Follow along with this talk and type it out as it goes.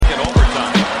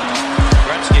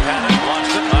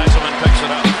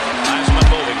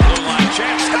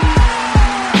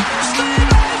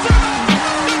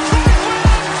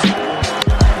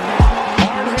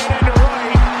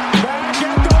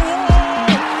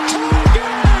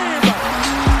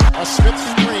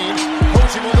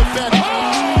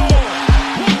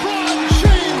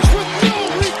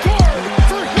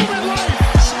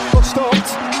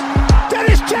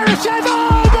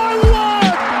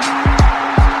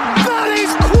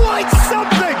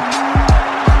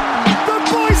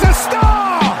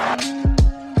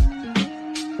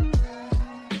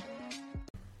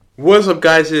What's up,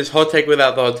 guys? It's Hot Take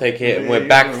Without the Hot Take here, and we're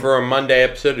back for a Monday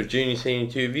episode of Junior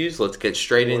Senior 2 Views. Let's get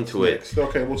straight into it.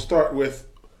 Okay, we'll start with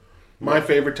my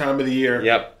favorite time of the year.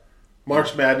 Yep.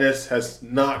 March Madness has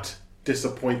not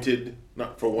disappointed,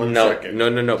 not for one second.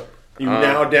 No. You're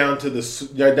now down to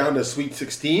Sweet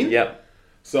 16. Yep.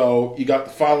 So you got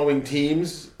the following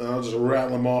teams. I'll just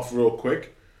rattle them off real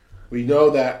quick. We know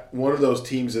that one of those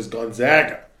teams is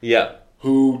Gonzaga. Yep.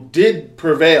 Who did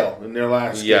prevail in their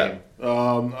last game.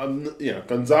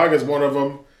 Gonzaga is one of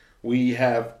them. We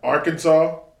have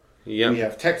Arkansas. Yep. We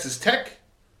have Texas Tech.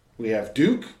 We have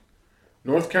Duke,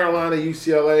 North Carolina,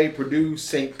 UCLA, Purdue,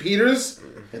 St. Peter's.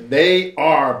 And they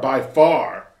are by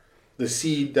far the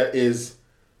seed that is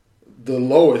the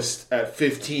lowest at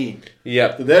 15.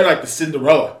 Yep. So they're like the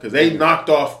Cinderella because they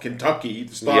knocked off Kentucky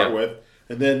to start with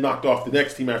and then knocked off the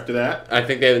next team after that. I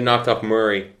think they knocked off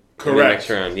Murray. Correct. In the next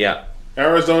round, yeah.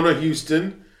 Arizona,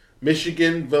 Houston,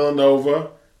 Michigan,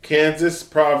 Villanova, Kansas,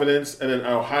 Providence, and then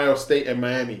Ohio State and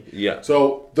Miami. Yeah.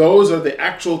 So those are the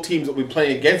actual teams that we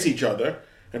play against each other.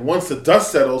 And once the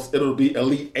dust settles, it'll be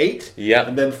Elite 8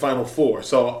 and then Final 4.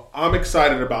 So I'm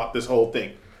excited about this whole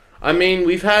thing. I mean,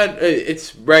 we've had,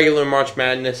 it's regular March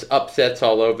Madness, upsets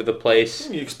all over the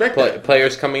place. You expect that.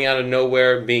 Players coming out of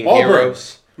nowhere, being Auburn.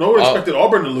 heroes. No one expected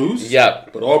Auburn to lose. Yeah.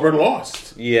 But Auburn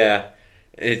lost. Yeah.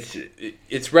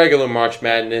 It's regular March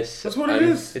Madness. That's what it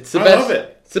is. It's the I best. love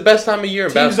it. It's the best time of year in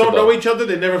Teams basketball. don't know each other.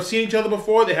 They've never seen each other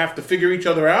before. They have to figure each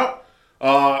other out.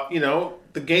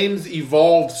 The game's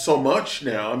evolved so much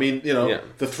now. I mean, the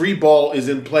 3-ball is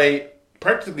in play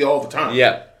practically all the time.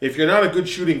 Yeah. If you're not a good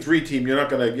shooting 3 team, you're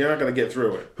not gonna get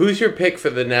through it. Who's your pick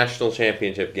for the national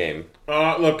championship game?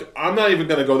 Look, I'm not even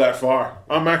gonna go that far.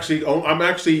 I'm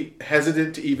actually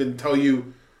hesitant to even tell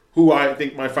you who I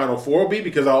think my Final Four will be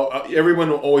because everyone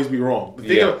will always be wrong.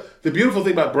 The beautiful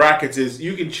thing about brackets is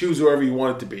you can choose whoever you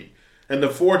want it to be. And the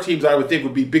 4 teams I would think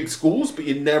would be big schools, but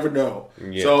you never know.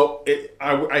 Yeah. So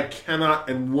I cannot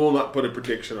and will not put a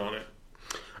prediction on it.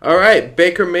 All right,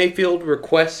 Baker Mayfield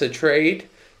requests a trade,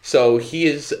 so he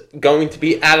is going to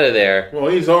be out of there. Well,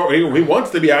 he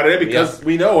wants to be out of there because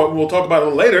we know, we'll talk about it a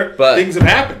little later, but things have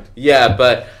happened. Yeah,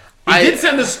 but He did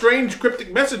send a strange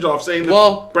cryptic message off saying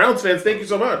that Browns fans, thank you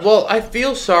so much. Well, I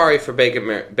feel sorry for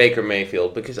Baker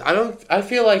Mayfield because I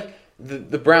feel like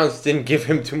the Browns didn't give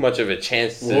him too much of a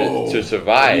chance to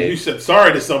survive. You said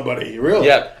sorry to somebody, really?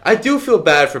 Yeah, I do feel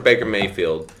bad for Baker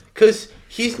Mayfield because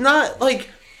he's not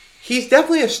he's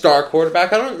definitely a star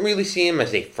quarterback. I don't really see him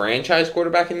as a franchise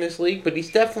quarterback in this league, but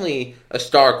he's definitely a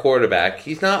star quarterback.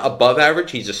 He's not above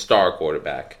average. He's a star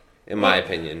quarterback. In my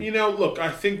opinion. Look, I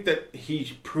think that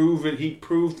he proved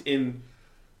in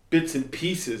bits and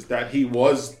pieces that he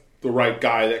was the right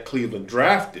guy that Cleveland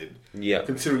drafted. Yeah.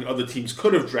 Considering other teams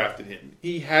could have drafted him.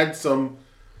 He had to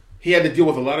deal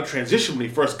with a lot of transition when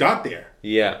he first got there.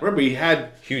 Yeah. Remember, he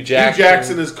had Hugh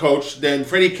Jackson as coach, then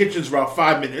Freddie Kitchens for about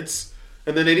 5 minutes,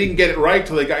 and then they didn't get it right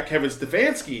till they got Kevin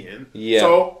Stefanski in. Yeah.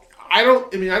 So I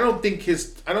don't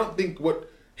think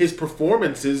what his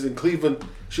performances in Cleveland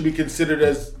should be considered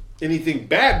as anything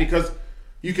bad because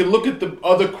you can look at the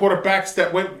other quarterbacks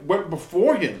that went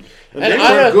before him, and they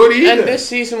weren't good either. And this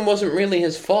season wasn't really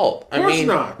his fault. Of course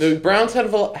not. The Browns had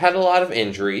a lot of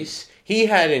injuries. He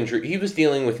was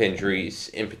dealing with injuries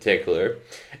in particular,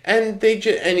 and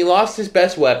he lost his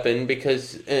best weapon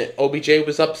because OBJ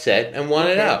was upset and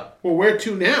wanted out. Well, where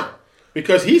to now?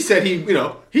 Because he said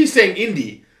he's saying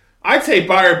Indy. I'd say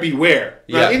buyer beware.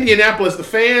 Now, Indianapolis, the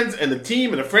fans and the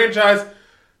team and the franchise.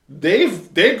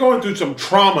 They're going through some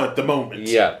trauma at the moment.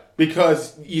 Yeah.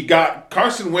 Because you got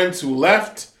Carson Wentz who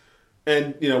left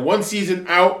and, one season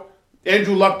out.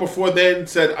 Andrew Luck before then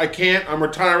said, I can't, I'm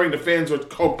retiring. The fans were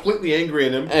completely angry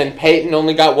at him. And Peyton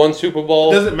only got 1 Super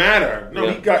Bowl. Doesn't matter. No,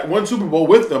 he got 1 Super Bowl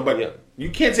with them, but you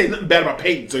can't say nothing bad about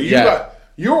Peyton. So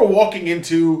you're walking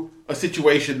into a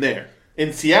situation there.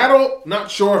 In Seattle,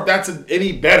 not sure if that's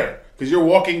any better because you're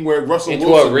walking where Russell Wilson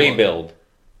into a rebuild.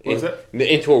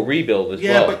 Into a rebuild as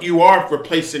well. Yeah, but you are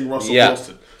replacing Russell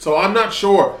Wilson. So I'm not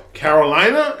sure.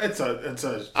 Carolina, it's a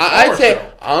I'd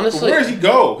say, honestly. But where does he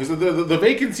go? Because the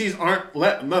vacancies aren't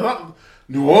not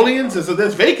New Orleans, so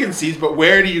there's vacancies, but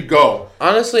where do you go?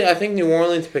 Honestly, I think New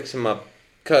Orleans picks him up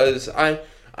because I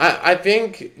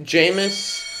think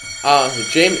Jameis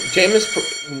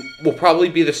will probably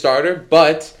be the starter,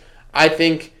 but I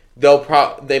think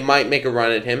they might make a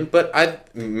run at him, but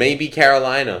maybe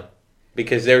Carolina.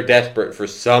 Because they're desperate for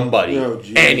somebody,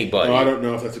 anybody. No, I don't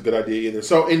know if that's a good idea either.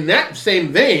 So in that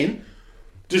same vein,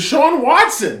 Deshaun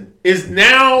Watson is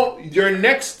now your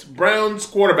next Browns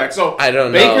quarterback. So I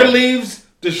don't know. Baker leaves,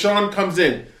 Deshaun comes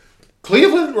in.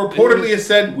 Cleveland reportedly has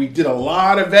said, we did a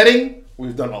lot of vetting.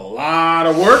 We've done a lot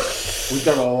of work. We've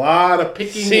done a lot of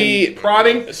picking and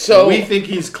prodding. So we think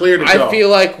he's clear to go. I feel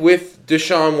like with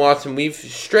Deshaun Watson,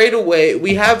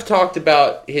 we have talked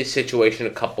about his situation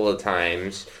a couple of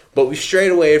times, but we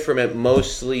strayed away from it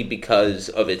mostly because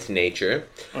of its nature.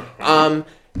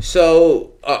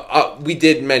 So we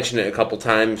did mention it a couple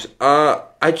times.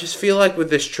 I just feel like with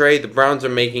this trade, the Browns are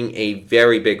making a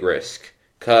very big risk.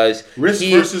 Because risk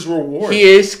versus reward.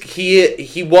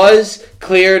 He was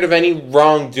cleared of any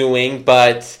wrongdoing,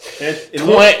 but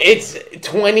it's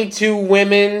 22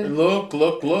 women. Look.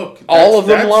 All of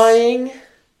them lying.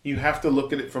 You have to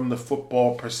look at it from the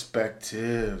football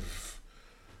perspective.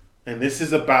 And this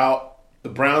is about the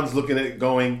Browns looking at it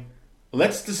going,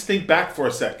 let's just think back for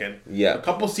a second. Yeah. A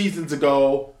couple seasons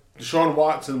ago, Deshaun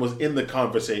Watson was in the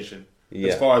conversation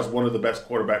as far as one of the best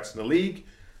quarterbacks in the league.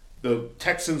 The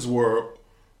Texans were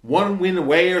one win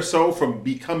away or so from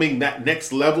becoming that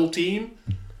next level team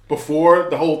before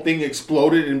the whole thing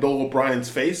exploded in Bill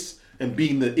O'Brien's face and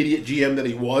being the idiot GM that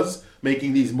he was,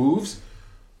 making these moves.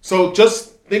 So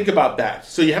just think about that.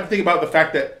 So you have to think about the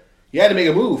fact that you had to make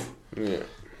a move.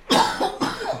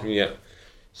 Yeah.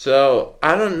 So,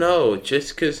 I don't know.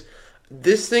 Just because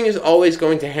this thing is always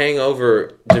going to hang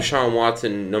over Deshaun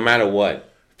Watson no matter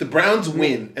what. If the Browns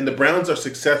win and the Browns are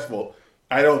successful,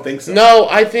 I don't think so. No,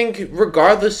 I think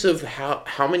regardless of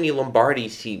how many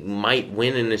Lombardis he might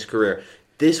win in his career,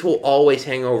 this will always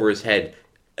hang over his head.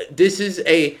 This is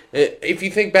if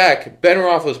you think back, Ben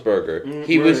Roethlisberger,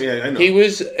 he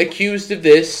was accused of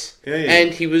this,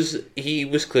 and he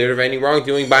was cleared of any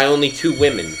wrongdoing by only 2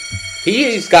 women.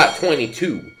 He's got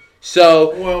 22.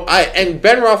 So and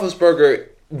Ben Roethlisberger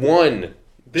won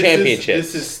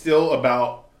championships. This is still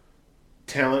about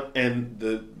talent, and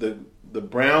the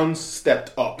Browns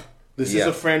stepped up. This is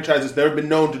a franchise that's never been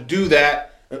known to do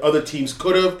that, and other teams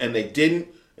could have, and they didn't.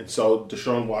 And so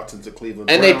Deshaun Watson's a Cleveland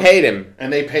Brown. And they paid him.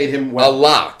 And they paid him well. A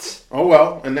lot. Oh,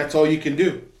 well, and that's all you can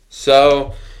do.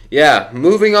 So,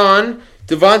 moving on,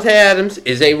 Devontae Adams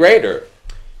is a Raider.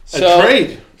 A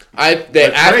trade.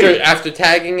 After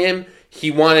tagging him,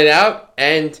 he wanted out,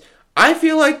 and I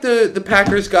feel like the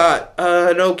Packers got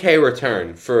an okay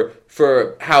return for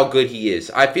how good he is.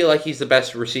 I feel like he's the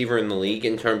best receiver in the league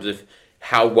in terms of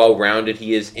how well-rounded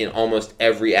he is in almost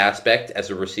every aspect as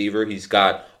a receiver. He's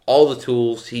got all the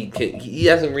tools. He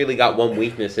hasn't really got one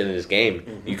weakness in his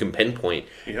game you can pinpoint.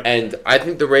 Yep. And I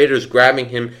think the Raiders grabbing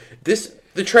him,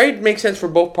 the trade makes sense for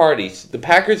both parties. The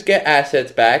Packers get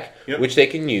assets back, which they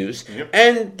can use,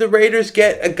 and the Raiders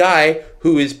get a guy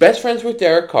who is best friends with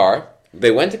Derek Carr.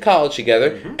 They went to college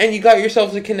together, and you got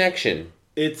yourselves a connection.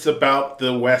 It's about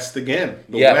the West again.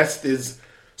 The West is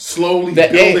slowly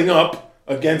building up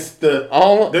against they're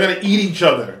going to eat each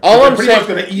other. They're pretty much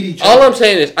going to eat each other. All I'm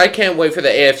saying is I can't wait for the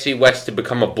AFC West to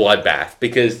become a bloodbath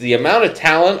because the amount of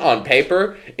talent on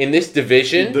paper in this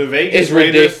division is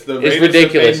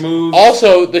ridiculous.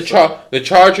 Also, the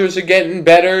Chargers are getting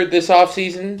better this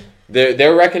offseason.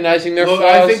 They're recognizing their flaws.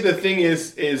 I think the thing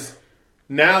is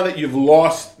now that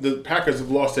the Packers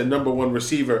have lost their number one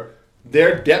receiver,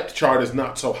 their depth chart is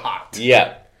not so hot.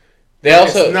 Yeah.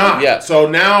 It's not. Yeah. So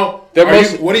now,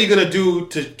 what are you going to do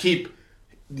to keep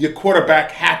your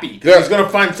quarterback happy? Because he's going to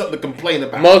find something to complain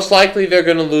about. Most likely, they're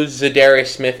going to lose Zadarius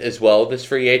Smith as well this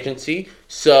free agency.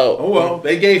 So,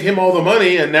 they gave him all the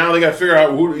money, and now they got to figure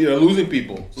out who losing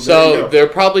people. So they're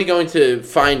probably going to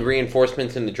find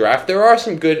reinforcements in the draft. There are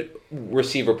some good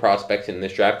receiver prospects in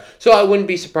this draft, so I wouldn't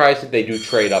be surprised if they do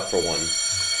trade up for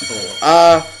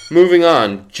one. Moving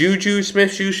on, Juju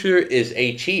Smith-Schuster is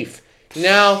a Chief.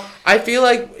 Now, I feel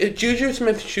like Juju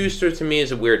Smith-Schuster to me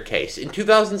is a weird case. In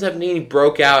 2017, he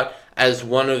broke out as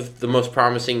one of the most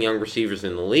promising young receivers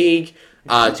in the league.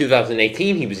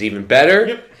 2018, he was even better.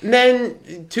 Yep. And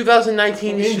then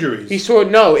 2019, injuries.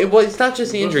 It's not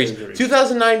just the injuries.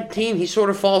 2019, he sort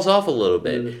of falls off a little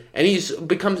bit, and he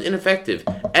becomes ineffective.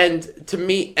 And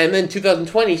then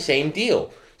 2020, same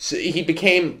deal. So he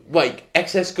became like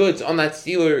excess goods on that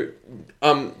Steeler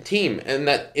team and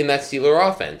in that Steeler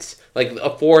offense, like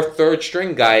a third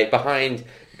string guy behind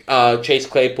Chase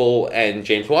Claypool and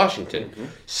James Washington.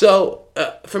 So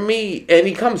for me, and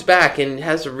he comes back and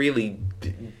has a really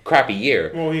crappy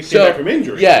year. Well, he came back from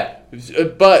injury. Yeah,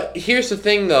 but here's the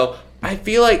thing, though. I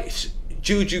feel like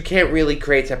Juju can't really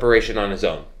create separation on his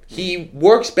own. He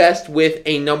works best with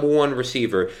a number one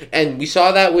receiver. And we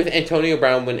saw that with Antonio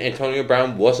Brown when Antonio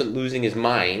Brown wasn't losing his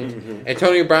mind.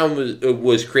 Antonio Brown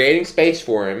was creating space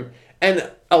for him and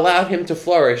allowed him to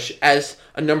flourish as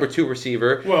a number two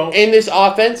receiver. Well, in this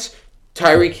offense,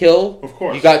 Tyreek Hill. Of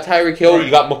course. You got Tyreek Hill, right.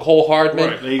 You got McCole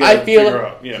Hardman. Right. I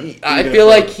feel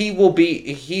like he will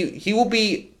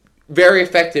be very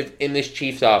effective in this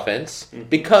Chiefs offense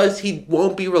because he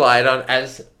won't be relied on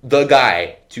as the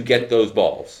guy to get those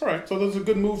balls. All right, so that's a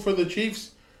good move for the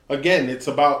Chiefs. Again, it's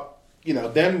about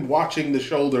them watching the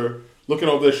shoulder, looking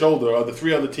over their shoulder of the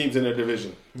three other teams in their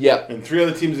division. Yep. And three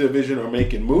other teams in the division are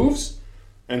making moves.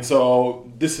 And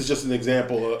so this is just an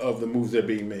example of the moves that are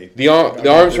being made. The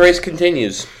arms race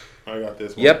continues. I got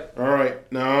this one. Yep. All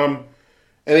right. Now,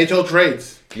 NHL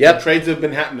trades. Yep. The trades have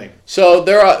been happening. So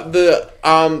there are the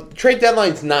trade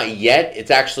deadline's not yet.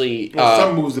 It's actually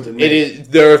Some moves have been made.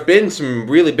 There have been some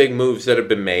really big moves that have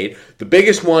been made. The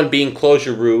biggest one being Claude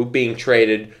Giroux being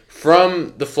traded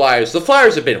from the Flyers. The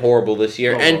Flyers have been horrible this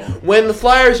year, and when the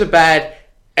Flyers are bad,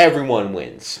 everyone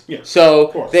wins. Yeah, so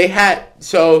of course. they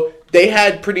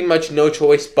had pretty much no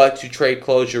choice but to trade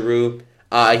Claude Giroux.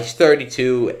 He's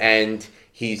 32 and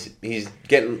he's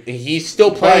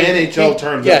still playing. By NHL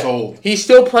terms, that's old. He's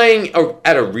still playing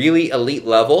at a really elite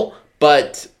level,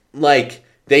 but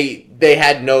they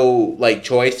had no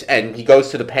choice, and he goes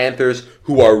to the Panthers,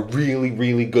 who are really,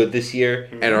 really good this year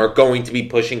and are going to be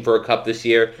pushing for a cup this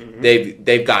year.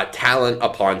 They've got talent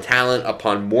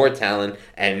upon more talent,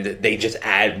 and they just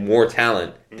add more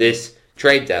talent this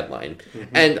trade deadline.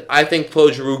 And I think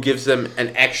Claude Giroux gives them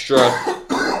an extra.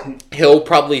 He'll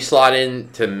probably slot in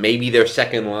to maybe their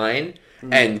second line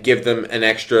and give them an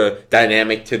extra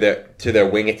dynamic to their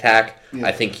wing attack. Yeah.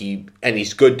 I think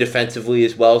he's good defensively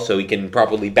as well, so he can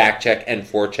properly back check and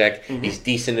forecheck. He's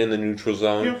decent in the neutral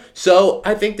zone. Yeah. So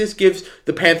I think this gives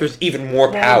the Panthers even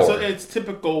more power. So it's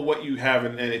typical what you have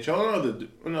in NHL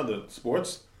and other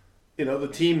sports. The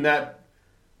team that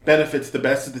benefits the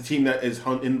best is the team that is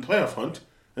in the playoff hunt,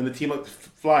 and the team like the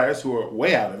Flyers, who are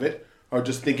way out of it, are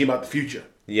just thinking about the future.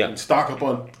 Yeah, and stock up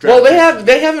on draft. Well,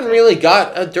 they haven't really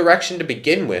got a direction to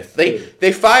begin with.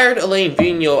 They fired Alain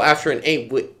Vigneault after an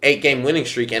 8-game winning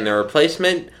streak, and their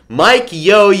replacement, Mike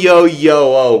Yo.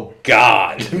 Oh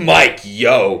God, Mike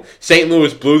Yo. St.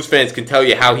 Louis Blues fans can tell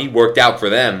you how he worked out for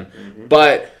them,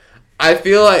 but I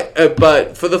feel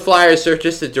but for the Flyers, they're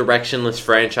just a directionless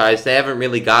franchise. They haven't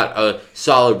really got a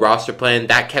solid roster plan.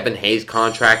 That Kevin Hayes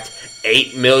contract,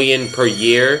 $8 million per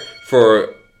year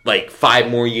for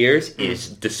 5 more years is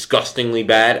disgustingly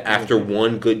bad after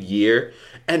one good year.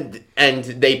 And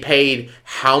they paid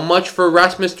how much for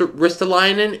Rasmus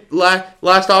Ristolainen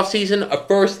last offseason? A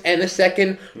first and a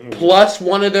second plus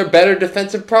one of their better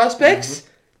defensive prospects?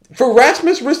 For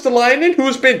Rasmus Ristolainen,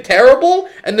 who's been terrible,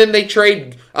 and then they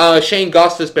trade Shane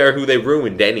Gostisbehere, who they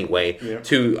ruined anyway,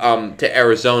 to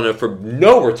Arizona for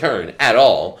no return at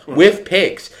all, with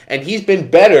picks. And he's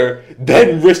been better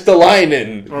than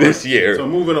Ristolainen this year. So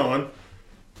moving on.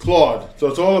 Claude. So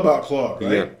it's all about Claude,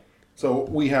 right? Yeah. So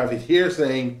we have it here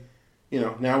saying,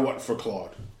 now what for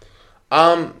Claude?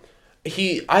 I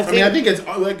think it's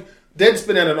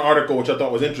Deadspin had an article which I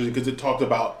thought was interesting because it talked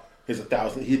about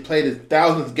he played his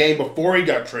 1,000th game before he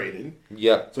got traded.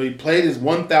 Yeah. So he played his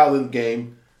 1,000th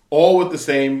game, all with the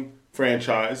same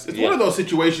franchise. It's one of those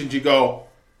situations you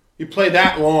play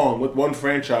that long with one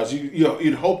franchise,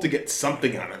 you'd hope to get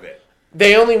something out of it.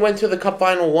 They only went to the Cup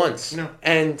final once,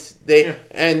 and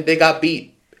they got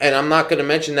beat. And I'm not going to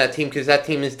mention that team because that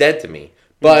team is dead to me.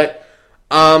 But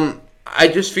I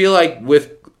just feel like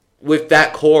with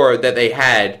that core that they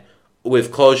had.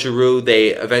 With Claude Giroux, they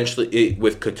eventually,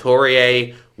 with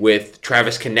Couturier, with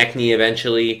Travis Konechny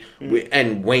eventually,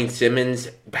 and Wayne Simmons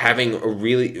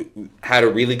having had a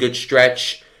really good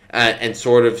stretch and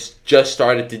sort of just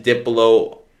started to dip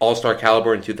below All-Star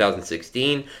caliber in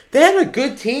 2016. They had a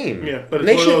good team. Yeah, but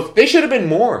they should have been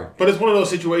more. But it's one of those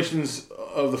situations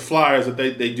of the Flyers that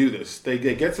they do this. They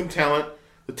get some talent,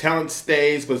 the talent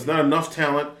stays, but it's not enough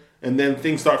talent. And then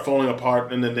things start falling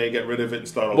apart, and then they get rid of it and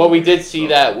start over. Well, we did see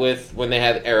that with when they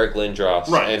had Eric Lindros,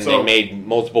 and they made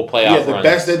multiple playoff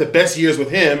runs. The best years with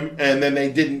him, and then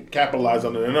they didn't capitalize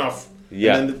on it enough.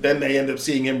 Yeah. And then they end up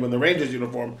seeing him in the Rangers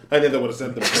uniform. I think they would have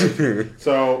sent them crazy.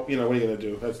 So, what are you going to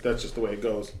do? That's just the way it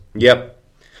goes. Yep.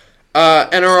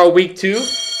 NRL Week 2.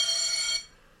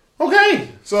 Okay.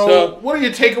 So what are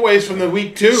your takeaways from the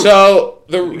Week 2? So,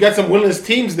 you got some winless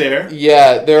teams there.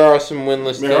 Yeah, there are some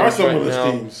winless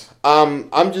teams.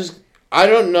 I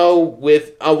don't know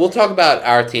we'll talk about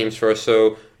our teams first.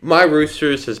 So my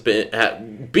Roosters has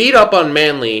been beat up on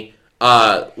Manly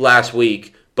last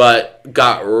week, but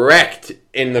got wrecked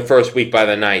in the first week by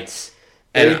the Knights.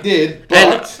 And they did,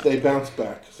 but they bounced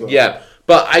back. So. Yeah,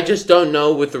 but I just don't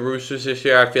know with the Roosters this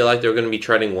year. I feel like they're going to be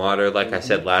treading water, like I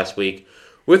said last week.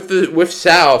 With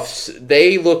Souths,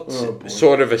 they looked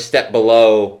sort of a step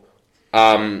below,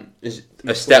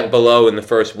 below in the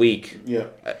first week. Yeah.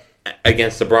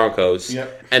 Against the Broncos,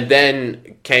 and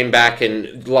then came back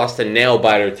and lost a nail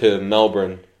biter to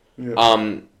Melbourne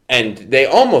Yeah. And they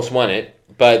almost won it,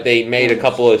 but they made a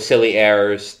couple of silly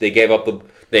errors. They gave up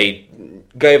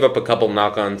a couple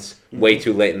knock-ons way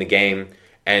too late in the game,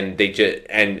 and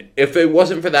if it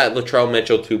wasn't for that Latrell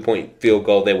Mitchell 2-point field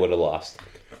goal, they would have lost.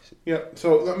 Yeah.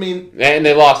 So I mean, and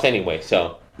they lost anyway.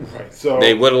 So right. So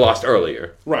they would have lost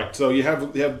earlier. Right. So you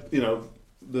have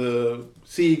the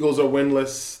Sea Eagles are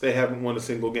winless. They haven't won a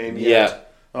single game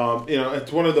yet. Yeah.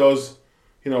 It's one of those.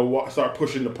 Start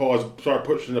pushing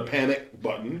the panic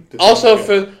button. Also,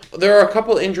 there are a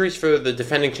couple injuries for the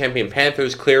defending champion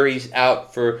Panthers. Cleary's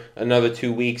out for another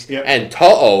 2 weeks, and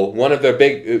To'o, one of their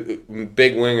big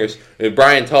wingers,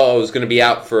 Brian To'o, is going to be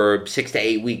out for 6 to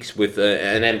 8 weeks with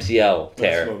an MCL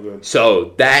tear. That's no good.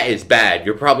 So that is bad.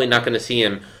 You're probably not going to see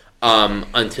him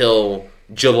until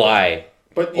July,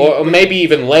 or maybe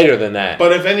even later than that.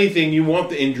 But if anything, you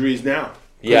want the injuries now.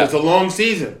 Yeah, it's a long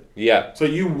season. Yeah. So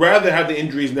you rather have the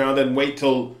injuries now than wait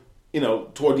till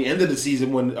toward the end of the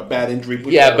season when a bad injury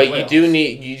puts you out of the playoffs.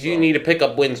 You do need to pick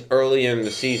up wins earlier in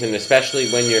the season,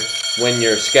 especially when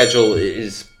your schedule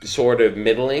is sort of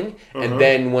middling, and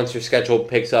then once your schedule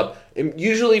picks up,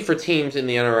 usually for teams in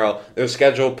the NRL, their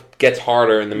schedule gets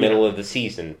harder in the middle of the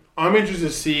season. I'm interested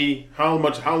to see how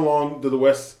long do the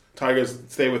West Tigers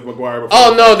stay with Maguire before.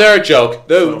 Oh no, they're a joke.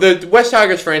 The West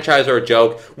Tigers franchise are a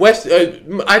joke.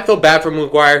 I feel bad for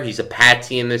Maguire. He's a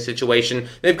patsy in this situation.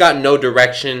 They've got no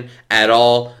direction at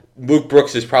all. Luke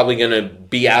Brooks is probably going to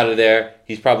be out of there.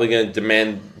 He's probably going to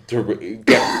demand to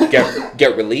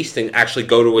get released and actually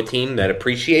go to a team that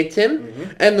appreciates him.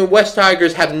 Mm-hmm. And the West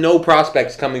Tigers have no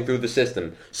prospects coming through the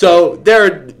system. So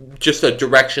they're just a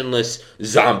directionless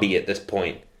zombie at this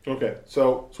point. Okay,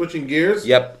 so switching gears.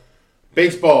 Yep.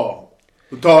 Baseball.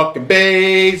 We're talking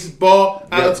baseball.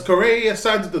 Yep. Alex Correa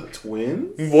signed with the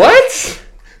Twins. What?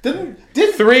 Didn't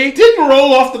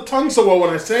roll off the tongue so well when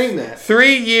I sang that.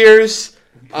 3 years,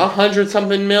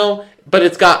 100-something mil, but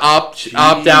it's got opt-outs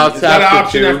it's got an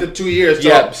option after 2 years. So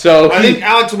yep. So I think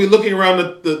Alex will be looking around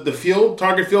the field,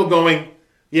 target field, going,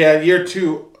 yeah, year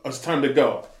 2, it's time to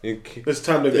go. It's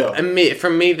time to go. For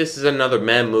me, this is another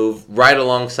man move right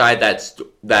alongside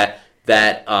that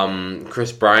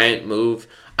Chris Bryant move.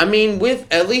 I mean,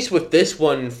 at least with this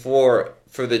one for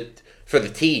the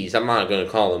T's, I'm not going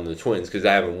to call them the Twins because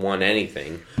I haven't won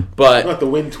anything. But not the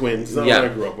Win Twins. Not what I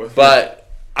grew up with. But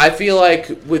I feel like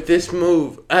with this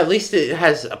move, at least it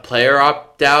has a player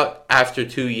opt out after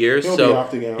 2 years. He'll be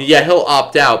opting out. Yeah, he'll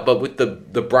opt out. But with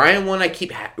the Bryant one, I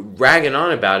keep ragging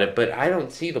on about it, but I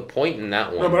don't see the point in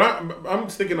that one. No, but I'm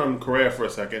sticking on Correa for a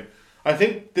second. I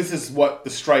think this is what the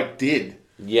strike did.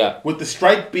 Yeah. With the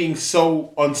strike being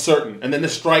so uncertain, and then the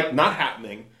strike not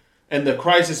happening, and the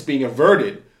crisis being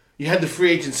averted, you had the free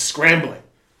agents scrambling.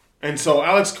 And so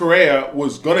Alex Correa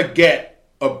was going to get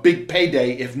a big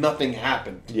payday if nothing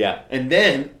happened. Yeah. And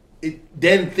then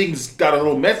things got a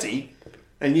little messy,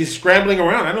 and he's scrambling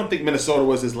around. I don't think Minnesota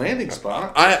was his landing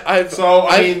spot. I thought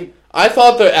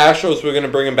the Astros were going to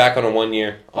bring him back on a 1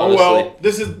 year, honestly. Oh, well,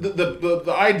 this is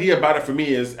the idea about it for me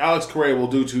is Alex Correa will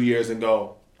do 2 years and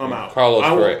go, I'm out.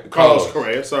 Carlos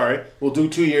Correa, sorry. Will do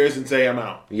 2 years and say I'm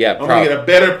out. Yeah, I'm going to get a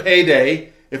better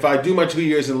payday if I do my 2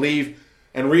 years and leave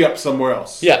and re-up somewhere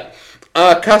else. Yeah.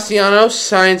 Castellanos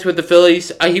signs with the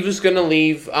Phillies. He was going to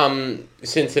leave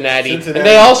Cincinnati. And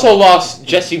they also lost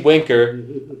Jesse Winker.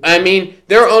 I mean,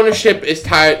 their ownership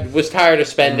was tired of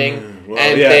spending.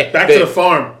 Back to the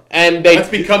farm. And that's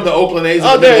become the Oakland A's.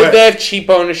 They have cheap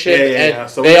ownership. Yeah.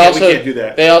 So we can't do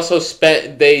that. They also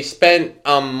spent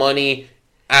money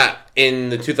in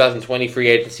the 2020 free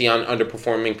agency on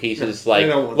underperforming pieces like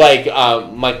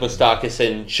Mike Moustakas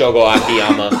and Shogo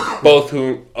Akiyama, both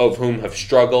of whom have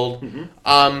struggled.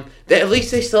 Mm-hmm. At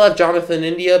least they still have Jonathan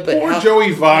India. But poor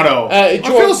Joey Votto. I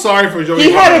feel sorry for Joey Votto.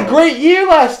 He had a great year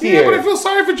last year. Yeah, but I feel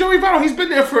sorry for Joey Votto. He's been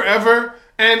there forever.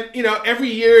 And, every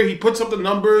year he puts up the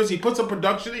numbers, he puts up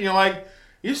production, and you're like,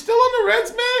 you're still on the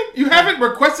Reds, man? You haven't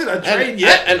requested a trade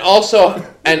yet? And also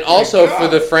for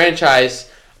the franchise,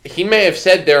 he may have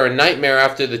said they're a nightmare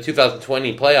after the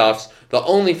 2020 playoffs. The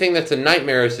only thing that's a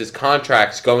nightmare is his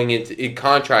contract going into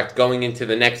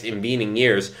the next intervening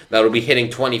years that'll be hitting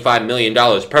 $25 million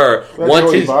per.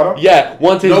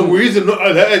 No reason.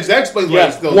 That explains why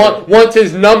he's still there. Once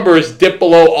his numbers dip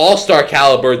below All-Star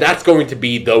caliber, that's going to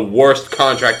be the worst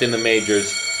contract in the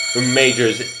majors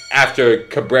after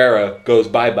Cabrera goes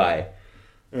bye-bye.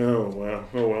 Oh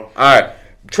wow. All right,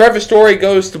 Trevor Story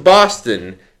goes to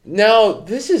Boston. Now,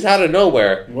 this is out of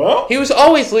nowhere. Well, he was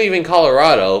always leaving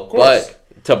Colorado, but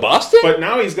to Boston? But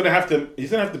now he's gonna have to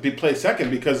play second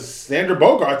because Xander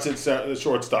Bogaerts is the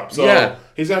shortstop. So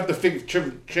he's gonna have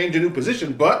to change a new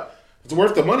position. But It's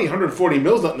worth the money. 140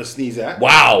 mil's nothing to sneeze at.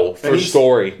 Wow, for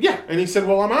Story. Yeah, and he said,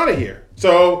 well, I'm out of here.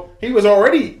 So he was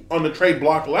already on the trade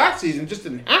block last season, just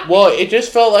didn't happen. Well, it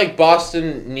just felt like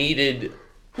Boston needed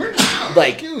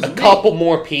like a couple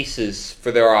more pieces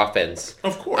for their offense.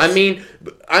 Of course. I mean,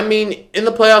 in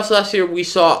the playoffs last year,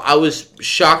 I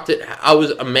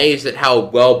was amazed at how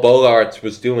well Bogaerts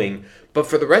was doing. But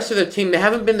for the rest of the team, they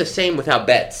haven't been the same without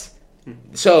Betts.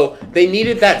 So they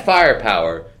needed that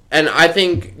firepower. And I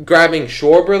think grabbing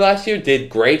Schwarber last year did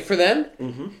great for them.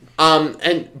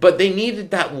 Mm-hmm. But they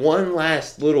needed that one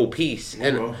last little piece.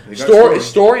 And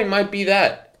Story might be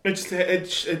that.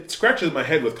 It scratches my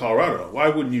head with Colorado. Why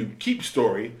wouldn't you keep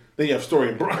Story? Then you have Story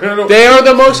and Brian. They are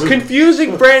the most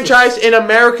confusing franchise in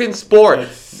American sport.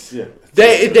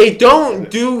 They don't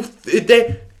do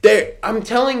they. I'm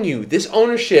telling you, this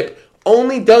ownership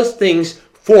only does things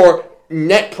for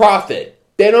net profit.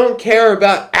 They don't care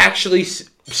about actually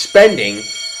spending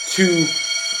to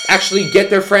actually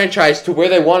get their franchise to where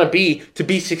they want to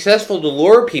be successful, to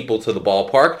lure people to the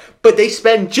ballpark. But they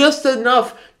spend just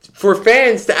enough for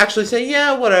fans to actually say,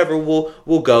 yeah, whatever,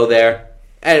 we'll go there.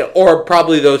 Or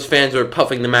probably those fans are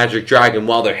puffing the Magic Dragon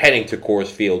while they're heading to Coors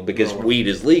Field because weed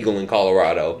is legal in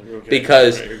Colorado. Okay.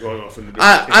 Because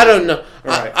I don't know.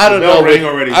 Right. I don't know.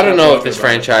 I don't know if this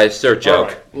franchise is a joke.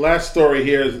 Right. Last story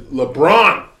here is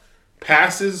LeBron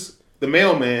passes the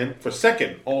mailman for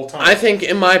second all time. I think,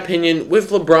 in my opinion, with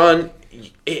LeBron,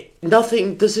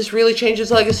 nothing. Does this really change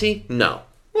his legacy? No.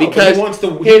 Well, because he wants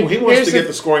to get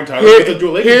the scoring title.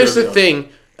 Here's the thing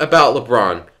about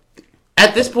LeBron.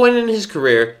 At this point in his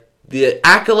career, the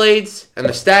accolades and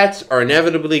the stats are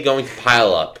inevitably going to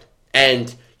pile up.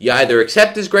 And you either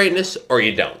accept his greatness or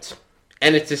you don't.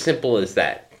 And it's as simple as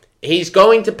that. He's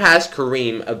going to pass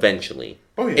Kareem eventually.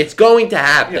 Oh, yeah. It's going to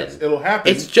happen. Yes, it'll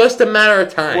happen. It's just a matter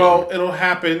of time. Well, it'll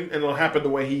happen, and it'll happen the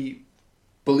way he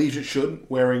believes it should,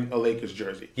 wearing a Lakers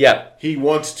jersey. Yeah. He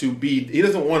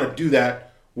doesn't want to do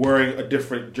that wearing a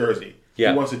different jersey.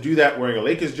 Yeah. He wants to do that wearing a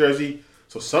Lakers jersey.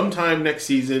 So sometime next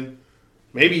season,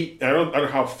 maybe, I don't know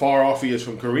how far off he is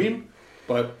from Kareem,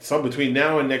 but between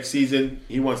now and next season,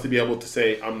 he wants to be able to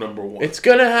say, I'm number one. It's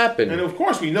going to happen. And of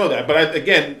course we know that. But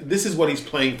again, this is what he's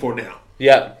playing for now.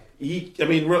 Yeah.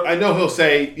 I know he'll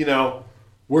say,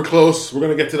 we're close. We're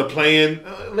going to get to the play-in.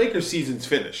 Lakers season's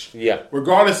finished. Yeah.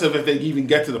 Regardless of if they even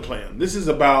get to the play-in. This is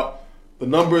about the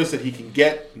numbers that he can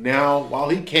get now while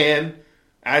he can,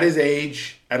 at his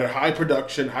age, at a high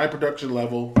production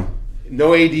level.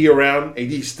 No AD around.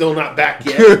 AD's still not back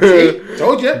yet. See?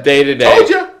 Told you. Day to day. Told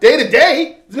you. Day to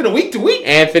day. It's been a week to week.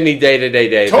 Anthony day to day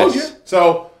Davis. Told you.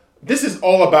 So this is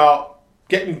all about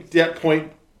getting to that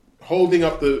point, holding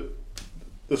up the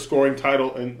scoring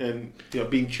title and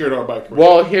being cheered on by Kareem.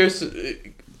 Well,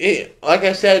 like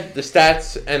I said, the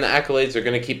stats and the accolades are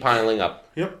going to keep piling up.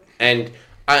 Yep. And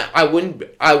I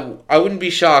wouldn't be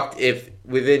shocked if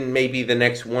within maybe the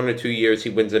next 1 or 2 years he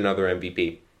wins another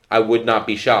MVP. I would not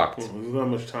be shocked. There's not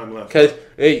much time left. Because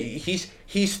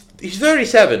he's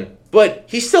 37, but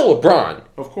he's still LeBron.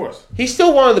 Of course. He's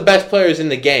still one of the best players in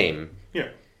the game. Yeah.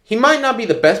 He might not be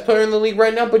the best player in the league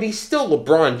right now, but he's still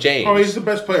LeBron James. Oh, he's the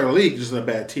best player in the league, just in a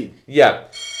bad team. Yeah.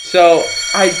 So,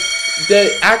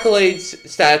 the accolades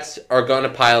stats are going to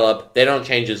pile up. They don't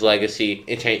change his legacy.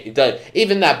 It does.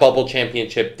 Even that bubble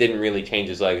championship didn't really change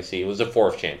his legacy. It was a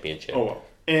 4th championship. Oh, well.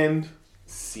 End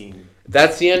scene.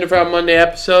 That's the end of our Monday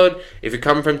episode. If you're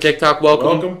coming from TikTok,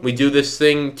 welcome. We do this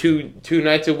thing two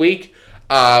nights a week.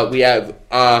 We have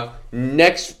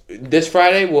this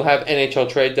Friday we'll have NHL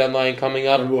trade deadline coming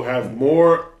up, and we'll have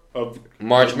more of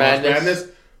March Madness.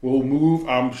 We'll move.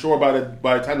 I'm sure by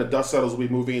the time the dust settles, we'll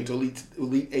be moving into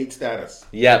Elite 8 status.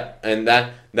 Yep, and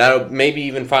that'll maybe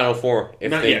even Final Four.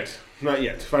 Not yet.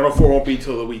 Final Four won't be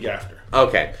till the week after.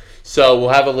 Okay, so we'll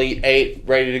have Elite 8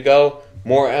 ready to go.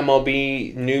 More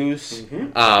MLB news.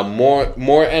 Mm-hmm.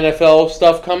 More NFL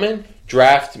stuff coming.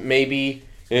 Draft maybe.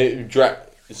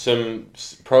 Some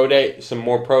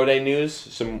more pro day news.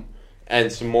 Some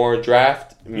more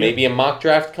draft. Yeah. Maybe a mock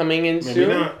draft coming in soon.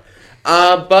 Maybe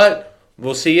not. But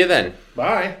we'll see you then.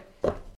 Bye.